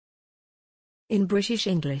In British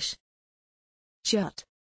English. Jut.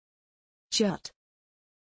 Jut.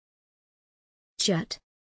 Jut.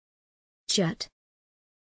 Jut.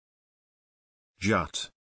 Jut.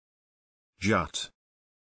 Jut.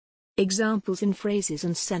 Examples in phrases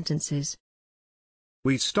and sentences.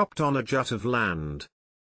 We stopped on a jut of land.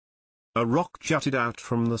 A rock jutted out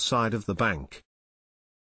from the side of the bank.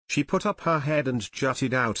 She put up her head and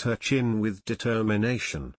jutted out her chin with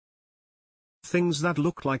determination. Things that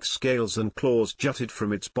looked like scales and claws jutted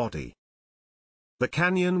from its body. The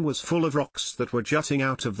canyon was full of rocks that were jutting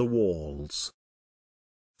out of the walls.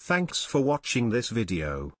 Thanks for watching this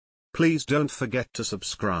video. Please don't forget to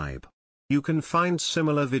subscribe. You can find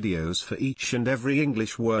similar videos for each and every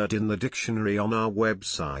English word in the dictionary on our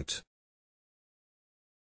website.